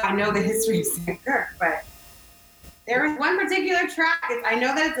 even though I know the history of Sam Cooke. But there was one particular track. I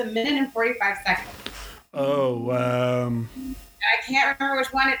know that it's 1 minute and 45 seconds. Oh, I can't remember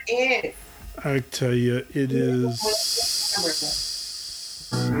which one it is. I tell you, it is.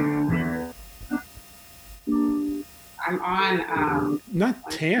 I'm on.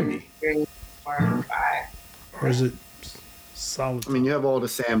 Not Tammy. 3, 4, 5. Or is it Solid? I mean, you have all the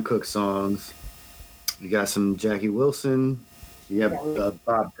Sam Cooke songs. You got some Jackie Wilson. You have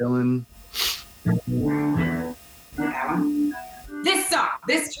Bob Dylan. That one. This song,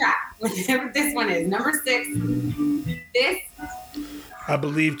 this track, whatever this one is, number 6. This. I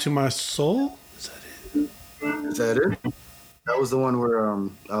Believe to My Soul. Is that it? Is that it? That was the one where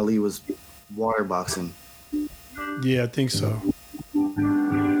Ali was water boxing. Yeah, I think so. I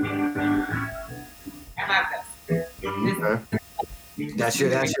love this. Okay. That's your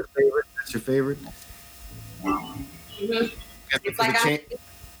favorite. That's your favorite. Mm-hmm. It's like I'm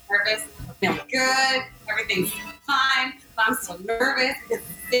nervous, I'm feeling good, everything's fine, but I'm still nervous because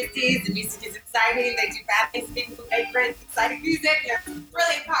it's the 60s, the music is exciting, they do bad things, people make great, exciting music, there's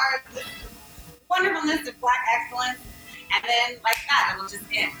brilliant parts, wonderfulness of black excellence, and then like that, it'll just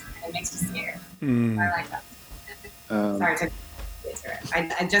end. It makes you scared. I like that. Sorry to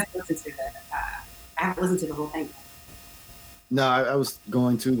I just listened to the. I haven't listened to the whole thing. No, I was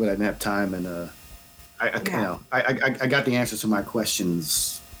going to, but I didn't have time, and I got the answers to my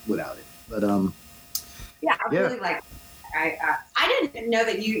questions without it. But yeah, I really like. I didn't know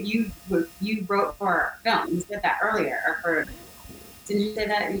that you wrote for film. You said that earlier. Or for didn't you say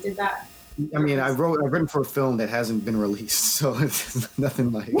that you did that? I mean, I've written for a film that hasn't been released, so it's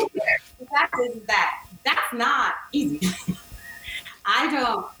nothing like. The fact is that that's not easy. I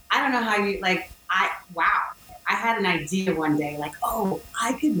don't know how you like. I had an idea one day, like, oh,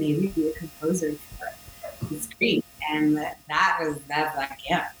 I could maybe be a composer for the screen, and that's like,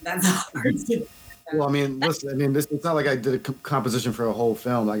 yeah, that's hard to do. Well, I mean, listen, it's not like I did a composition for a whole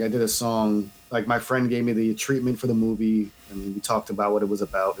film. Like I did a song. Like my friend gave me the treatment for the movie. I mean, we talked about what it was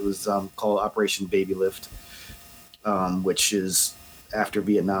about. It was called Operation Baby Lift, which is after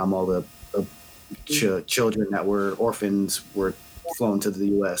Vietnam, all the children that were orphans were flown to the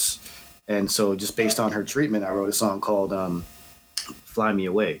U.S. And so just based on her treatment, I wrote a song called Fly Me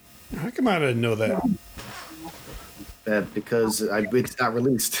Away. How come I didn't know that? Because it's not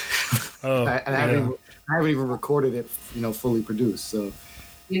released. Oh, I haven't even recorded it, fully produced. So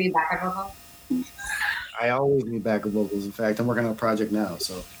you need backup vocals? I always need backup vocals. In fact, I'm working on a project now.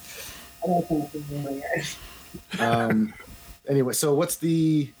 So anyway, so what's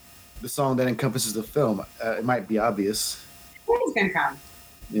the song that encompasses the film? It might be obvious. It's gonna come.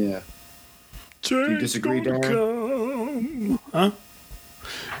 Yeah. Do you disagree, Dan? Huh?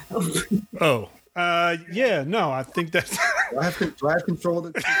 Oh. Yeah, no, I think that's. Do I have control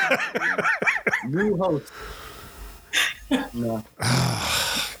of the new host? No.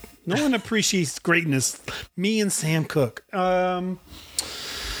 No one appreciates greatness. Me and Sam Cooke. My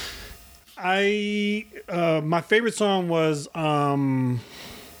favorite song was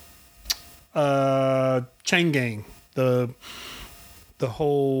Chain Gang. The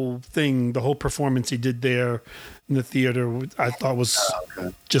whole thing, the whole performance he did there in the theater, I thought was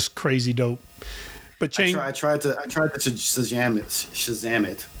just crazy dope. But I tried to Shazam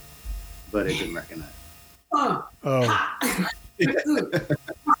it, but it didn't recognize. Oh.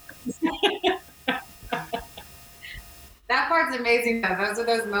 That part's amazing though. Those are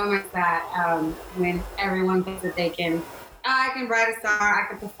those moments that when everyone thinks that they can. I can write a song, I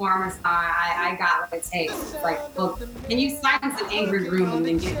can perform a song, I got what it takes. It's like, well, can you silence an angry room and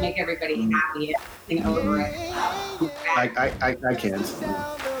then make everybody happy and sing over it? I can't.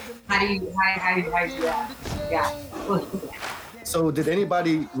 How do you do that? Yeah. So did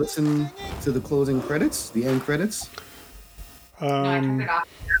anybody listen to the closing credits, the end credits? No, I turned it off.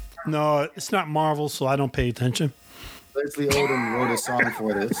 No, it's not Marvel, so I don't pay attention. Leslie Odom wrote a song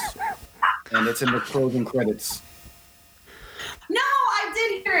for this, and it's in the closing credits. No, I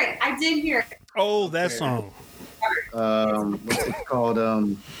did hear it. Oh, that song. What's it called?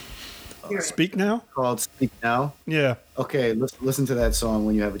 Speak Now? Called Speak Now. Yeah. Okay, listen to that song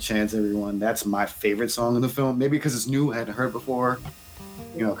when you have a chance, everyone. That's my favorite song in the film. Maybe because it's new, I hadn't heard it before.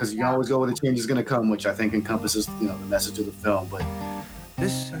 Because you can always go where the change is going to come, which I think encompasses, the message of the film. But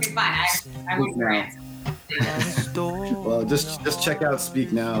it's fine. I won't rant. Well, just check out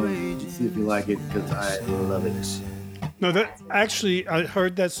Speak Now and see if you like it, because I love it. No, I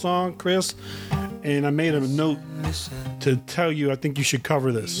heard that song, Chris, and I made a note to tell you I think you should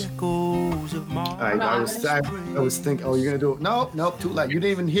cover this. I was thinking, oh, you're gonna do it? Nope, too late. You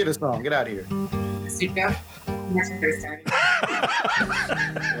didn't even hear the song. Get out of here. Studio. Yeah,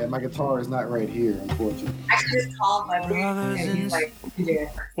 my guitar is not right here, unfortunately. I should just call my brother and he's like, you do it.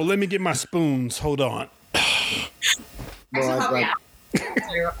 Well, let me get my spoons. Hold on. Well,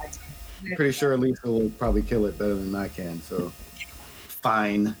 I'm pretty sure Lisa will probably kill it better than I can, so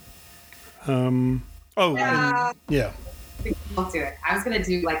fine. Yeah. We'll do it. I was gonna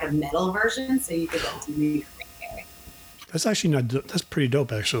do like a metal version, so you could do me. That's actually not. That's pretty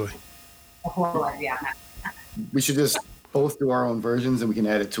dope, actually. Yeah. We should just both do our own versions, and we can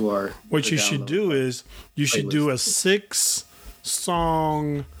add it to our. What you should do is you should do a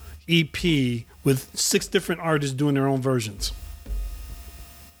 6-song EP with 6 different artists doing their own versions.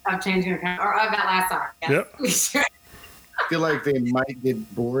 Of changing or of that last song. Yes. Yep. I feel like they might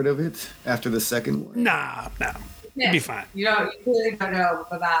get bored of it after the second one. Nah. It'd be fine. You really don't know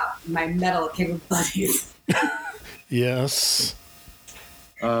about my metal capabilities. Yes.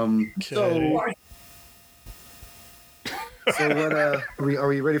 Okay. Okay. So what? Are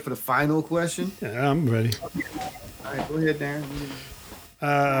we ready for the final question? Yeah, I'm ready. All right, go ahead, Darren.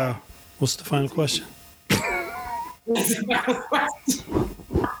 What's the final question?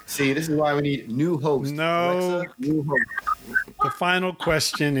 See, this is why we need new hosts. No. Alexa, new host. The final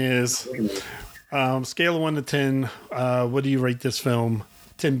question is, scale of 1 to 10, what do you rate this film?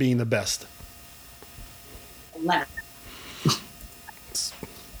 10 being the best. 11.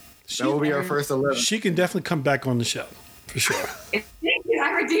 That will be our first 11. She can definitely come back on the show, for sure. Thank you.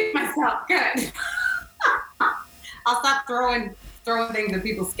 I redeemed myself. Good. I'll stop throwing things at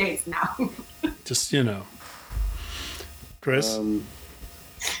people's skates now. Just, Chris?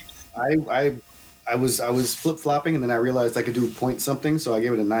 I was flip flopping, and then I realized I could do point something, so I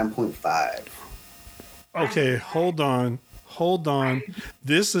gave it a 9.5. Okay, hold on.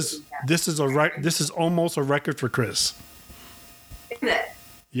 This is almost a record for Chris. Is it?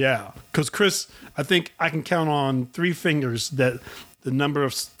 Yeah, because Chris, I think I can count on 3 fingers that the number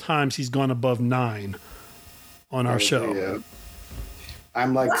of times he's gone above 9 on our show. Yeah.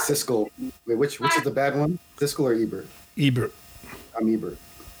 I'm like Siskel. Wait, which is the bad one? Siskel or Ebert? Ebert. I'm Ebert.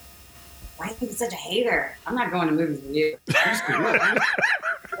 Why are you such a hater? I'm not going to movies with you. After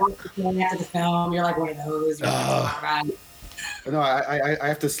the film, you're like one of those. You're like, No, I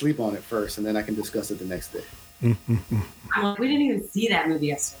have to sleep on it first, and then I can discuss it the next day. I'm like, we didn't even see that movie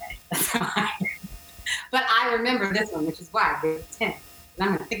yesterday. That's why. But I remember this one, which is why I gave it 10. And I'm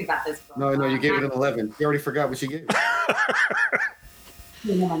going to think about this. No, you gave it an 11. You already forgot what you gave it.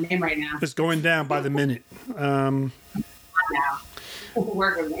 You know my name right now. It's going down by the minute. Now.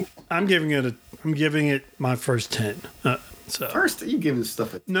 Work with me. I'm giving it my first 10. First, you giving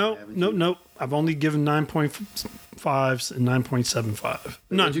stuff at 10, No. I've only given 9.5s and 9.75.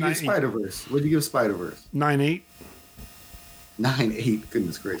 No, What'd you give Spider-Verse? 9.8. 9.8.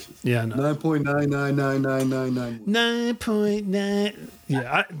 Goodness gracious. Yeah, no. 9.99999. 9.9.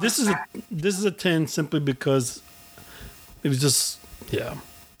 Yeah, this is a 10 simply because it was just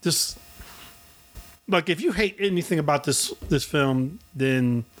like if you hate anything about this film,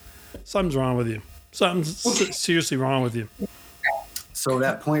 then something's wrong with you. Something's seriously wrong with you. So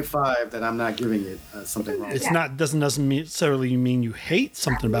that 0.5 that I'm not giving it, something wrong. It's not doesn't necessarily mean you hate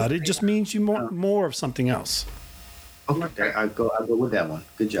something about it. It just means you want more of something else. Okay, I'll go with that one.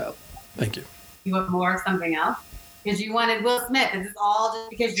 Good job. Thank you. You want more of something else? Because you wanted Will Smith. Is this all just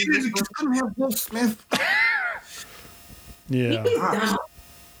because you just couldn't have Will Smith? Yeah.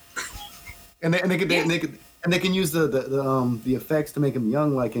 And they can use the effects to make him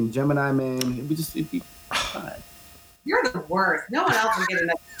young, like in Gemini Man. It'd be fine. You're the worst. No one else will get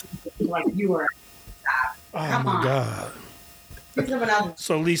enough like you were. Oh Come my on. God. Here's someone else.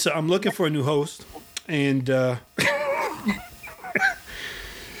 So Lisa, I'm looking for a new host, and So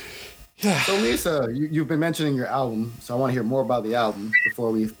Lisa, you've been mentioning your album, so I want to hear more about the album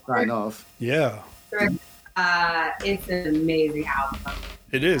before we sign off. Yeah, it's an amazing album.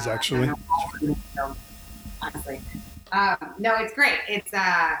 it is actually. Honestly, no, it's great. It's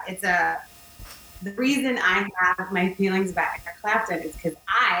the reason I have my feelings about Eric Clapton is because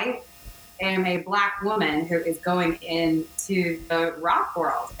I am a Black woman who is going into the rock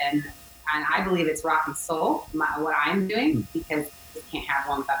world, and I believe it's rock and soul. What I'm doing, because you can't have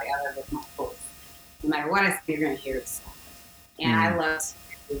one without the other with my voice. No matter what I say, you're going to hear it. And I love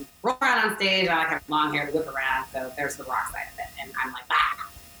to roll around on stage. I like have long hair to whip around, so there's the rock side of it, and I'm like, ah.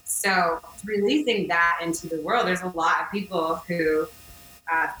 So releasing that into the world, there's a lot of people who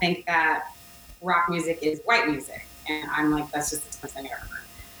think that rock music is white music, and I'm like, that's just the first thing I ever heard.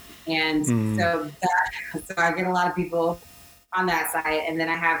 And so I get a lot of people on that side, and then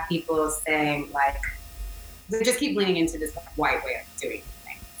I have people saying like, they just keep leaning into this white way of doing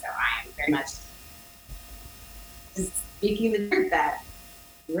things. So I am very much just speaking the truth that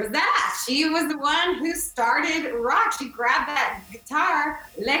where's that? She was the one who started rock. She grabbed that guitar,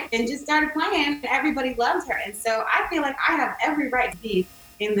 licked, and just started playing, and everybody loves her. And so I feel like I have every right to be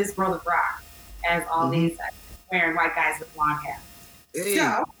in this world of rock as all these wearing white guys with long hair. Hey,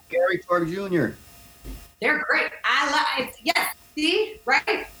 So Gary Clark Jr. they're great. I love it. Yes, see,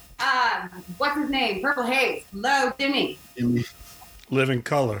 right? What's his name? Purple Haze. Low Jimmy. Living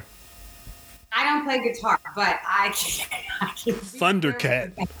Color. I don't play guitar, but I can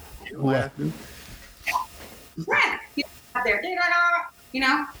Thundercat. What? Right. Out there,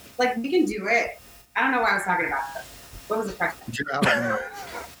 like we can do it. I don't know why I was talking about this. What was the question?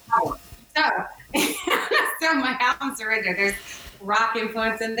 So my album's original. There's rock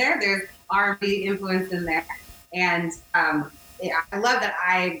influence in there. There's R&B influence in there, and I love that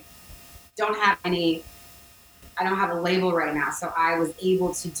I don't have a label right now, so I was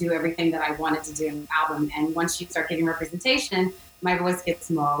able to do everything that I wanted to do in the album. And once you start getting representation, my voice gets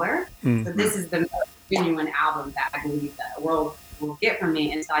smaller. So this is the most genuine album that I believe that the world will get from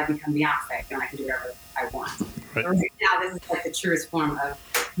me until I become Beyonce and I can do whatever I want. Right now, this is like the truest form of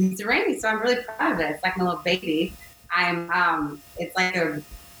Lisa Rainey. So I'm really proud of it. It's like my little baby. It's like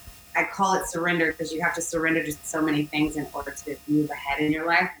I call it surrender because you have to surrender to so many things in order to move ahead in your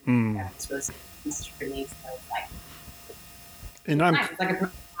life. Yeah, it's really for me. So it's like, nice. It's like a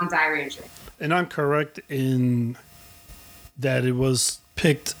personal diary entry. And I'm correct in that it was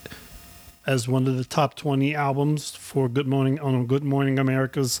picked as one of the top 20 albums for Good Morning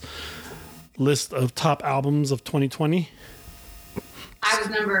America's list of top albums of 2020. I was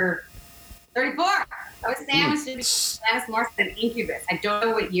number 34. I was sandwiched between Alanis Morissette and Incubus. I don't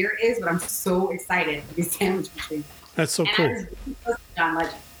know what year it is, but I'm so excited to be sandwiched between them. That's so cool. I was really close to John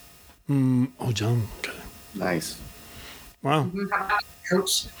Legend. John. Okay. Nice. Wow. How about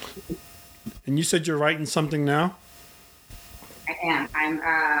Coach? And you said you're writing something now? I am.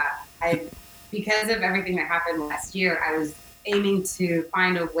 I because of everything that happened last year, I was aiming to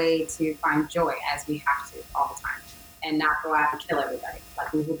find a way to find joy, as we have to all the time, and not go out and kill everybody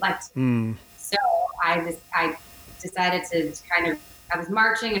like we would like to. So I decided to I was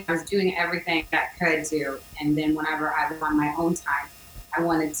marching and I was doing everything that I could do, and then whenever I was on my own time, I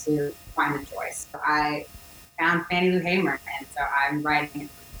wanted to find a joy. So I found Fannie Lou Hamer, and so I'm writing.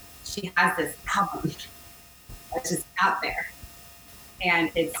 She has this album that's just out there, and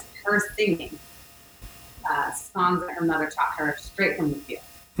it's her singing songs that her mother taught her straight from the field.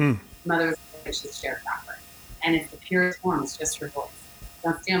 Mother was a she's shared about her, and it's the purest form. It's just her voice.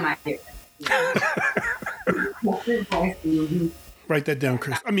 Don't steal my favorite. Her voice. Write that down,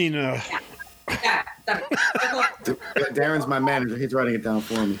 Chris. I mean, Darren's my manager. He's writing it down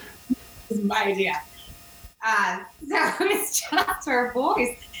for me. This is my idea. So it's just her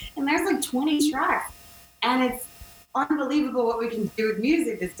voice, and there's like 20 tracks, and it's unbelievable what we can do with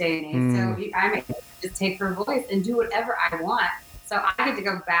music this day and age. So I'm able to just take her voice and do whatever I want. So I get to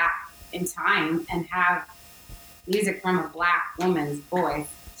go back in time and have music from a Black woman's voice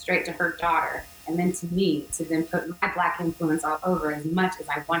straight to her daughter, and then to me, to then put my Black influence all over as much as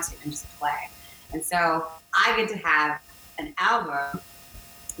I want to and just play. And so I get to have an album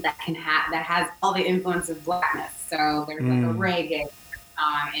that has all the influence of Blackness. So there's like a reggae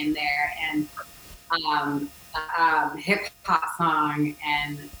song in there, and hip hop song,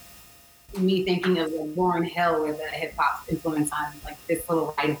 and me thinking of Lauryn Hill with a hip hop influence on like this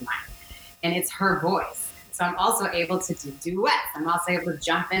little light of mine, and it's her voice. So I'm also able to do duets. I'm also able to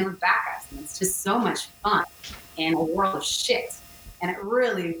jump in with backups, and it's just so much fun in a world of shit. And it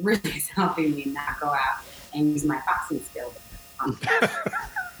really, really is helping me not go out and use my boxing skills.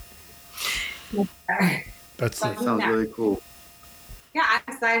 That sounds really cool. Yeah, I'm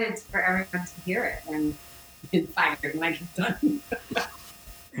excited for everyone to hear it and get fired when I get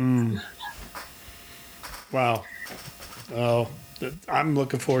done. Wow. Oh, I'm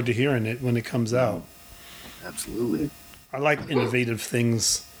looking forward to hearing it when it comes out. Absolutely. I like innovative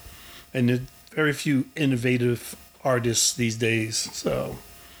things, and there's very few innovative artists these days. So,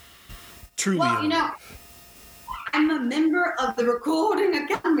 truly. Well, I'm a member of the Recording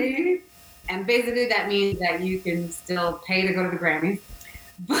Academy, and basically that means that you can still pay to go to the Grammys,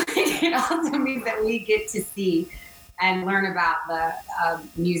 but it also means that we get to see and learn about the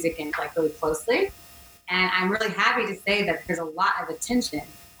music and like really closely. And I'm really happy to say that there's a lot of attention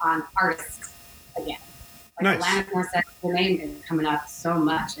on artists again. Like nice. Alanis Morissette, her name is coming up so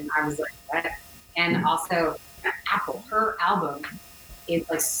much, and I was like, what? And also Apple, her album is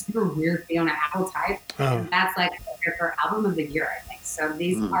like super weird Fiona Apple type. And that's like her album of the year, I think. So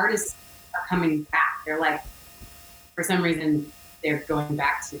these artists are coming back. They're like, for some reason, they're going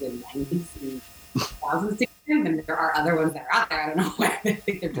back to the 90s and 2000s, and there are other ones that are out there. I don't know why they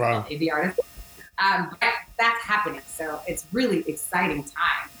think they're just indie artists. But that's happening. So it's really exciting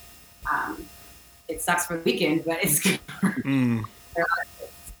time. It sucks for the weekend, but it's good.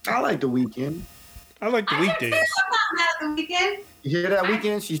 I like the weekend. I like the weekdays. I'm not mad at the weekend. You hear that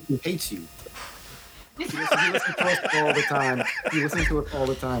weekend? She hates you. He listens to us all the time. You listen to it all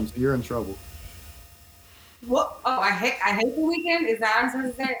the time, so you're in trouble. What? Oh, I hate the weekend? Is that what I'm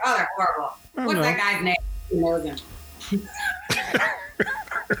supposed to say? Oh, they're horrible. What's that guy's name? Who knows him?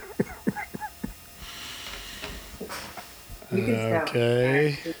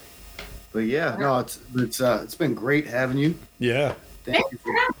 Okay. But yeah, no, it's been great having you. Yeah. Thank you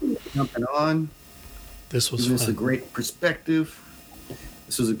for jumping on. This was giving us a fun. great perspective.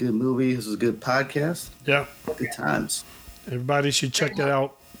 This was a good movie. This was a good podcast. Yeah. Good times. Everybody should check that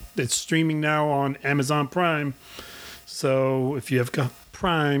out. It's streaming now on Amazon Prime. So if you have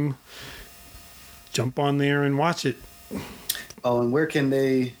Prime, jump on there and watch it. Oh, and where can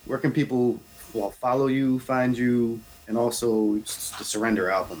people follow you, find you, and also the Surrender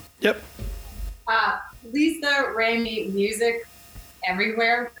album? Yep. Lisa Rainey Music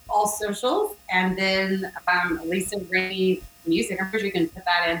everywhere, all socials, and then Lisa Rainey Music. I'm pretty sure you can put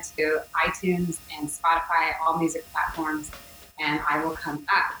that into iTunes and Spotify, all music platforms, and I will come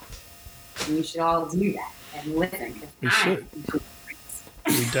up. And you should all do that and listen. We should.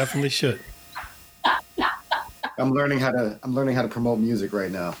 We definitely should. I'm learning how to promote music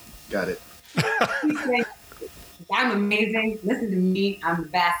right now. Got it. I'm amazing. Listen to me. I'm the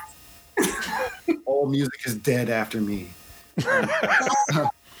best. All music is dead after me. I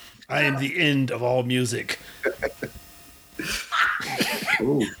am the end of all music.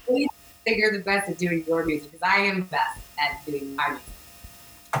 Ooh. Please think you're the best at doing your music because I am the best at doing my music.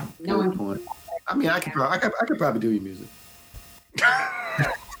 No one can. I mean, I could probably do your music.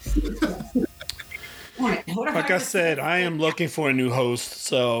 Like I said, I am looking for a new host,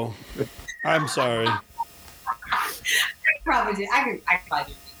 so I'm sorry. I could probably do. I could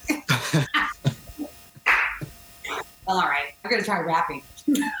probably do it. Well, all right. I'm gonna try rapping.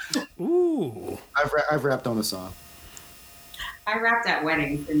 Ooh. I've rapped on a song. I rapped at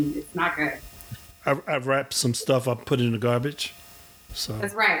weddings, and it's not good. I've wrapped some stuff I put in the garbage. So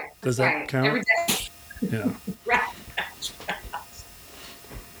That's right. Does that right. count? Every day. Yeah. Rap.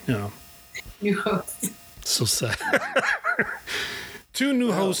 Yeah. New host. So sad. 2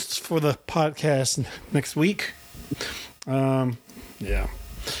 new hosts for the podcast next week. Yeah.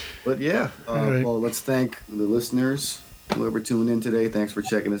 But yeah, right. well, let's thank the listeners, whoever tuned in today. Thanks for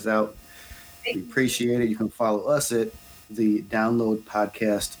checking us out. We appreciate it. You can follow us at the Download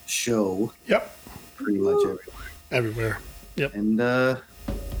Podcast Show. Yep. Pretty much Everywhere. Yep. And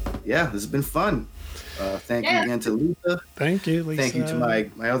yeah, this has been fun. Thank you again to Lisa. Thank you, Lisa. Thank you to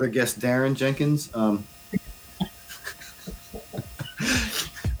my other guest, Darren Jenkins. I'm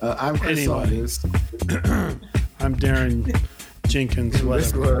Chris Saunders. I'm Darren Jenkins.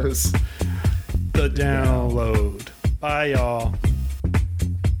 This was The Download. Bye, y'all.